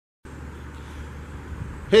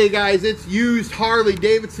Hey guys, it's used Harley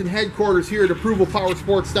Davidson headquarters here at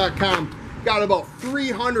ApprovalPowersports.com. Got about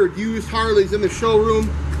 300 used Harleys in the showroom.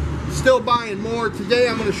 Still buying more. Today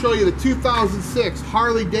I'm going to show you the 2006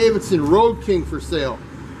 Harley Davidson Road King for sale.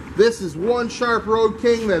 This is one sharp Road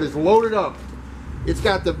King that is loaded up. It's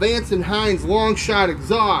got the Vance & Hines long shot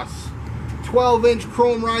exhaust, 12-inch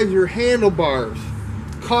chrome riser handlebars,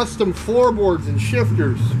 custom floorboards and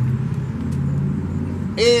shifters.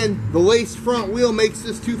 And the laced front wheel makes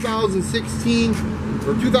this 2016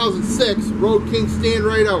 or 2006 Road King stand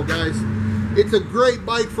right out, guys. It's a great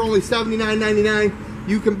bike for only $79.99.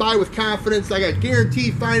 You can buy with confidence. I got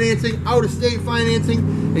guaranteed financing, out-of-state financing,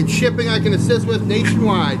 and shipping I can assist with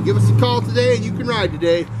nationwide. Give us a call today and you can ride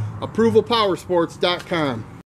today. ApprovalPowersports.com.